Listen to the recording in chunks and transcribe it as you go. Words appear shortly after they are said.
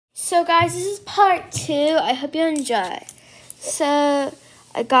So guys, this is part 2. I hope you enjoy. So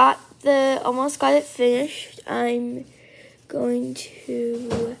I almost got it finished. I'm going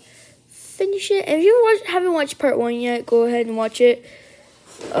to finish it. And if you haven't watched part 1 yet, go ahead and watch it.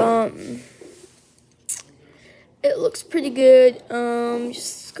 It looks pretty good.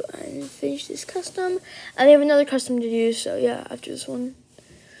 Just go ahead and finish this custom. And I have another custom to do, so yeah, after this one.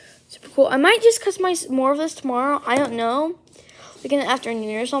 Super cool. I might just customize more of this tomorrow. I don't know. Like in the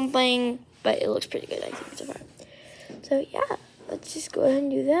afternoon or something. But it looks pretty good, I think, so far. So yeah, let's just go ahead and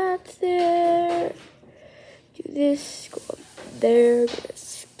do that there. Do this, go up there, get a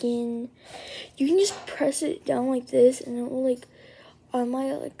skin. You can just press it down like this and it will like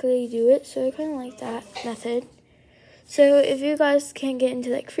automatically do it. So I kind of like that method. So if you guys can't get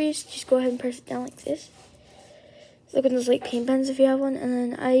into like freeze, just go ahead and press it down like this. Look at those like paint pens if you have one. And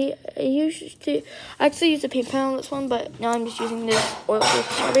then I actually use a paint pen on this one, but now I'm just using this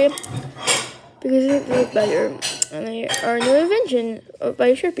oil-based area because it looks better. And they are a new invention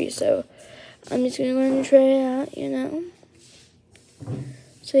by Sharpie, so I'm just gonna go ahead and try it out, you know.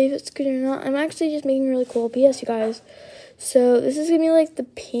 See if it's good or not. I'm actually just making a really cool PS, you guys. So this is gonna be like the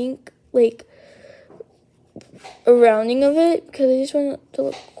pink, like a rounding of it because I just want it to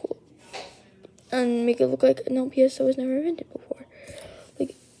look cool and make it look like an LPS that was never invented before.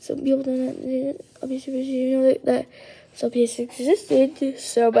 Like some people don't obviously you know that LPS existed,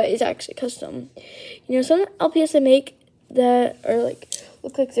 so but it's actually custom. You know, some LPS I make that are like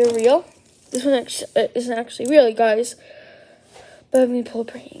look like they're real. This one isn't actually real, guys. But I'm gonna pull a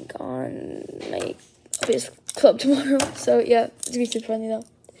prank on my LPS club tomorrow. So yeah, it's gonna be super funny though.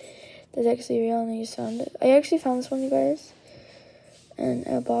 That's actually real, and I just found it. I actually found this one, you guys, and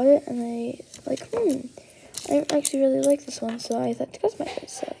I bought it, and I like, I actually really like this one, so I thought to customize it.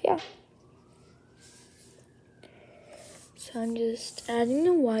 So yeah. So I'm just adding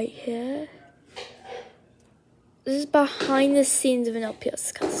the white here. This is behind the scenes of an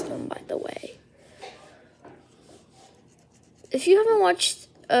LPS custom, by the way. If you haven't watched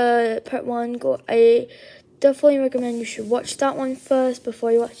part 1, I definitely recommend you should watch that one first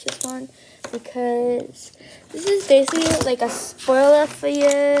before you watch this one, because this is basically like a spoiler for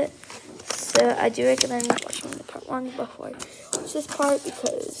you. So I do recommend watching the part 1 before you watch this part,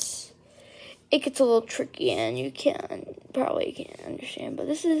 because it gets a little tricky and you probably can't understand. But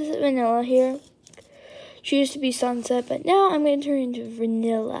this is vanilla here. She used to be sunset, but now I'm going to turn into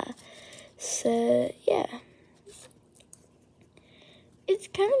vanilla. So yeah. It's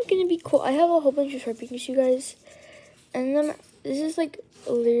kind of going to be cool. I have a whole bunch of Sharpies, you guys. And then this is like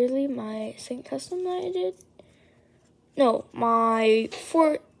literally my second custom that I did. No, my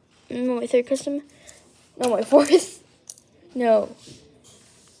third custom. No, my fourth. No.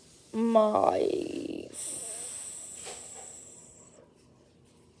 My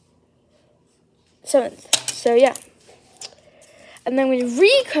 7th. So yeah. And then I'm going to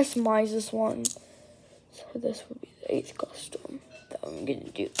re-customize this one. So this will be the 8th custom that I'm gonna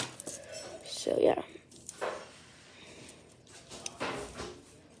do. So yeah.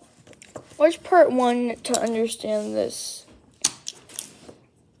 Watch part 1 to understand this.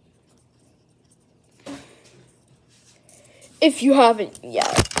 If you haven't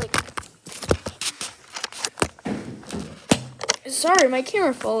yet. Sorry, my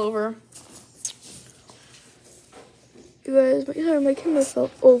camera fell over. You guys, my camera fell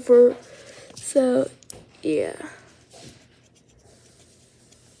over. So yeah.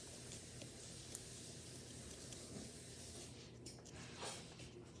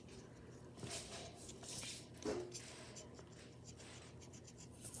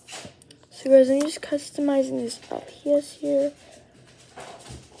 So guys, I'm just customizing this LPS here.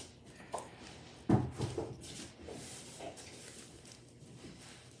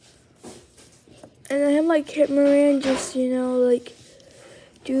 And I have my cameraman just, you know, like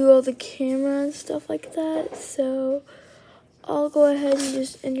do all the camera and stuff like that. So I'll go ahead and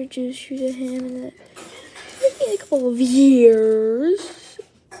just introduce you to him in maybe a couple of years.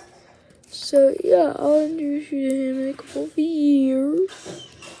 So yeah, I'll introduce you to him in a couple of years.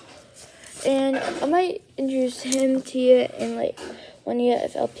 And I might introduce him to you in like 1 year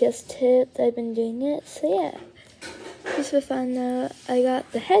of LPS tip that I've been doing it. So yeah, just for fun now. I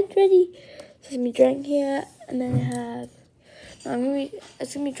got the head ready. So it's gonna be drying here, and then I have.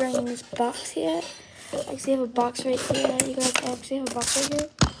 It's gonna be drying in this box here. I actually have a box right here. You guys, I actually have a box right here,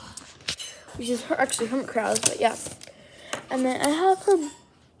 which is actually hermit crabs, but yeah. And then I have her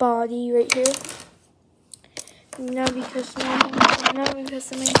body right here. Now because I'm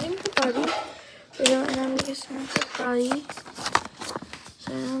customizing her body. So now I'm customizing her body.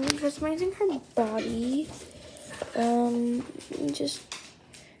 So now I'm customizing her body. Just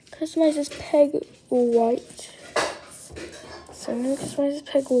customize this peg white. So I'm gonna customize this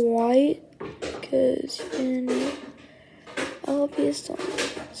peg white because you know LPS done.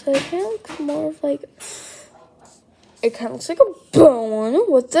 So it kind of looks more of like it kind of looks like a bone.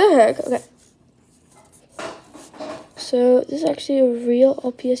 What the heck? Okay. So this is actually a real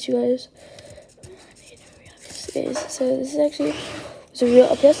LPS, you guys. So this is actually was a real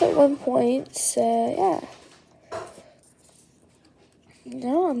LPS at one point. So yeah.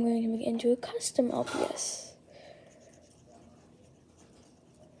 Now I'm going to make it into a custom LPS.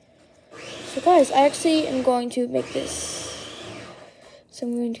 So guys, I actually am going to make this. So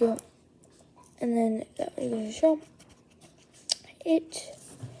I'm going to, and then I'm going to show it.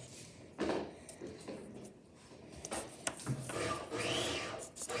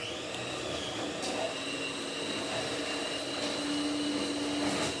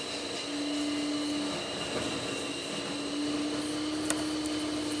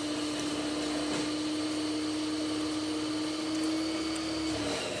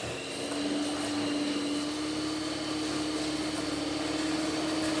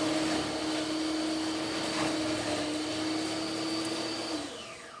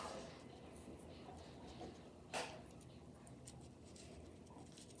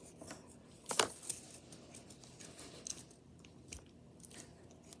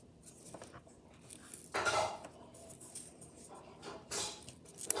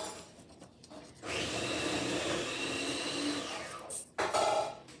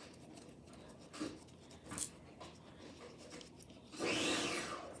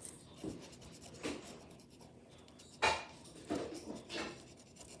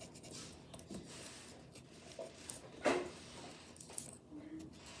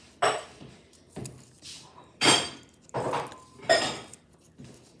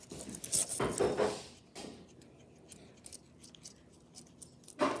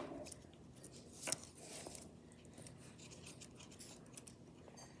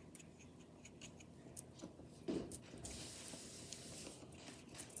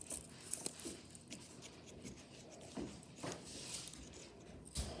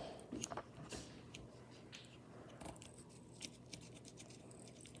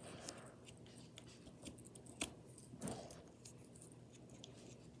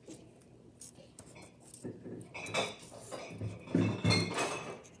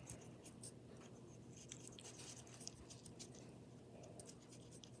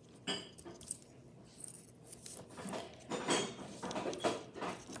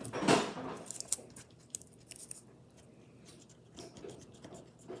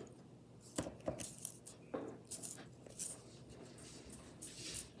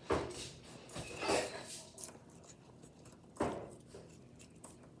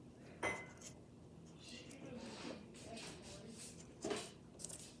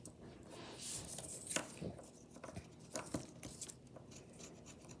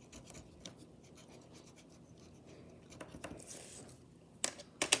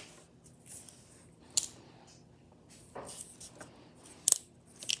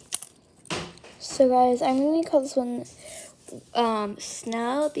 So guys, I'm gonna call this one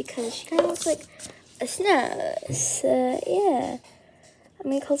Snow because she kind of looks like a snow. So yeah,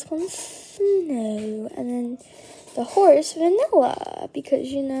 I'm gonna call this one Snow, and then the horse Vanilla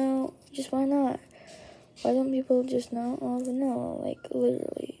because you know, just why not? Why don't people just know vanilla? Like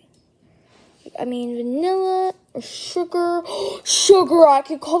literally. Like, I mean vanilla or sugar. Sugar. I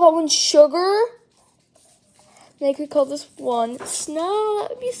could call that one Sugar. And I could call this one Snow. That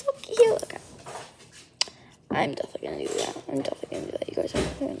would be so cute. Okay. I'm definitely gonna do that. I'm definitely gonna do that. You guys are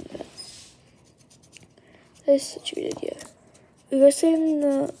definitely gonna do that. That is such a good idea. You guys say in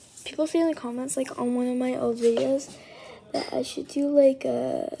the people say in the comments, like on one of my old videos, that I should do like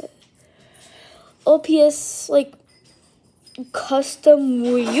a LPS like custom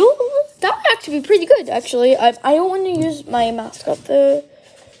wheel. That would actually be pretty good. Actually, I don't want to use my mascot though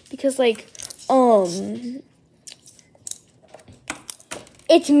because like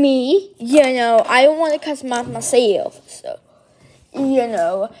it's me, you know, I don't want to customize myself, so, you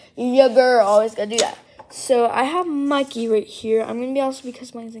know, your girl always gotta do that. So, I have Mikey right here. I'm gonna also be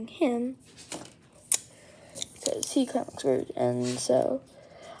customizing him, because he kind of looks weird, and so,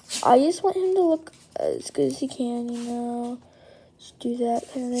 I just want him to look as good as he can, you know, just do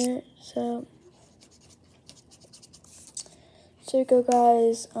that kind of there, so there you go,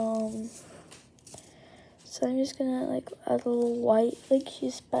 guys. So I'm just gonna like add a little white, like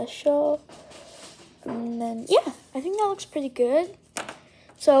he's special. And then yeah, I think that looks pretty good.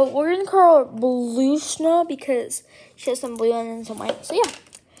 So we're gonna call her Blue Snow because she has some blue and then some white. So yeah.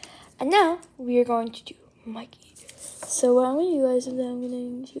 And now we are going to do Mikey. So what I'm going to do, guys, is I'm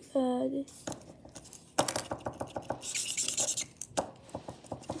going to add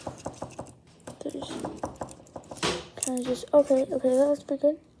there's kind of just okay, that's pretty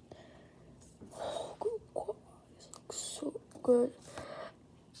good. Oh, good guys, looks so good.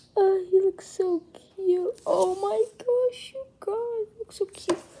 He looks so cute. Oh my gosh, you guys, he looks so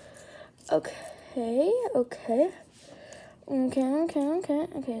cute. Okay,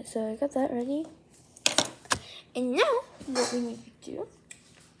 so I got that ready. And now, what we need to do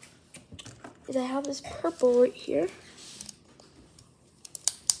is I have this purple right here.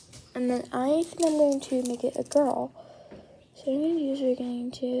 And then I think I'm going to make it a girl. So what I'm going to do is we're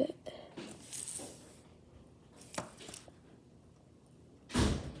going to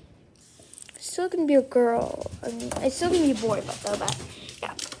still going to be a girl. I mean, it's still going to be a boy, but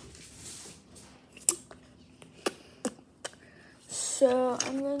yeah. So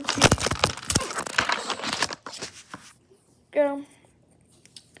I'm going to go.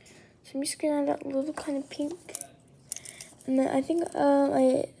 So I'm just going to add that little kind of pink. And then I think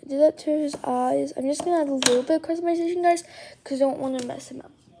I did that to his eyes. I'm just going to add a little bit of customization, guys, because I don't want to mess him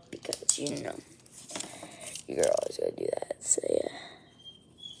up. Because, you know, you're always going to do that. So, yeah.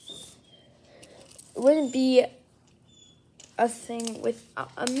 It wouldn't be a thing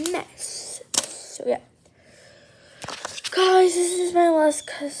without a mess. So, yeah. Guys, this is my last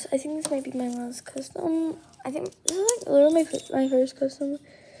custom. I think this might be my last custom. I think this is like literally my first custom.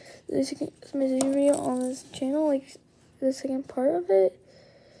 This customization video on this channel, like the second part of it,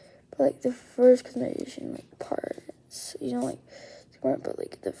 but like the first customization like parts, you know, like but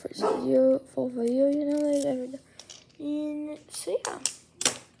like the first video, full video, you know, like ever done. And so yeah,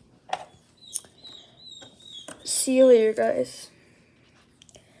 see you later, guys.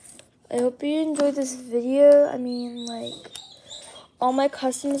 I hope you enjoyed this video. I mean, like, all my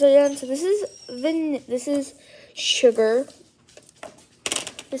customs are done. So this is sugar.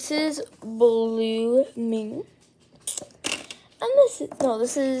 This is blue ming. And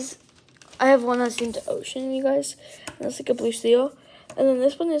this is, I have one that's into ocean, you guys. And that's like a blue seal. And then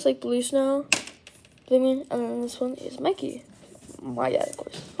this one is like blue snow, blue moon. And then this one is Mikey. My dad, of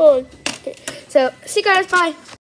course. Oh, okay. So, see you guys. Bye.